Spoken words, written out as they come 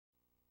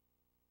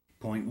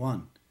Point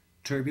 1.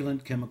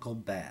 Turbulent chemical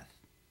bath.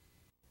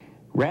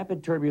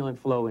 Rapid turbulent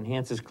flow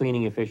enhances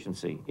cleaning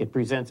efficiency. It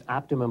presents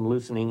optimum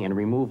loosening and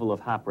removal of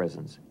hop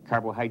resins,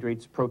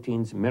 carbohydrates,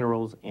 proteins,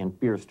 minerals, and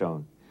beer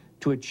stone.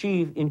 To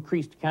achieve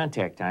increased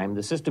contact time,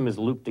 the system is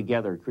looped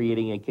together,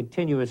 creating a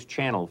continuous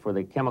channel for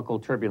the chemical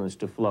turbulence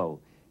to flow.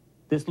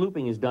 This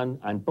looping is done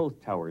on both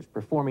towers,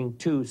 performing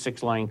 2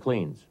 6-line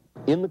cleans.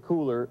 In the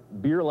cooler,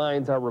 beer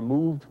lines are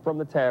removed from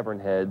the tavern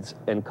heads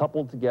and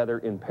coupled together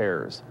in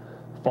pairs.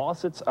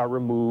 Faucets are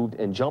removed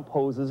and jump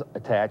hoses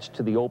attached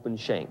to the open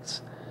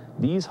shanks.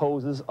 These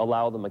hoses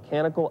allow the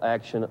mechanical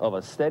action of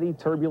a steady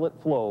turbulent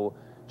flow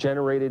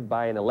generated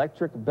by an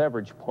electric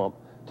beverage pump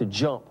to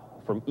jump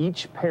from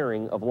each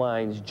pairing of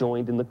lines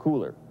joined in the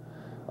cooler.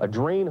 A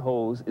drain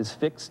hose is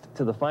fixed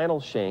to the final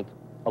shank,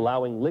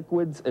 allowing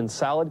liquids and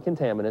solid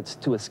contaminants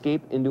to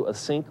escape into a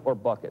sink or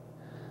bucket.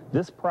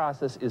 This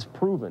process is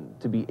proven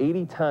to be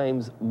 80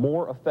 times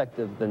more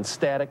effective than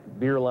static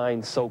beer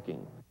line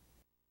soaking.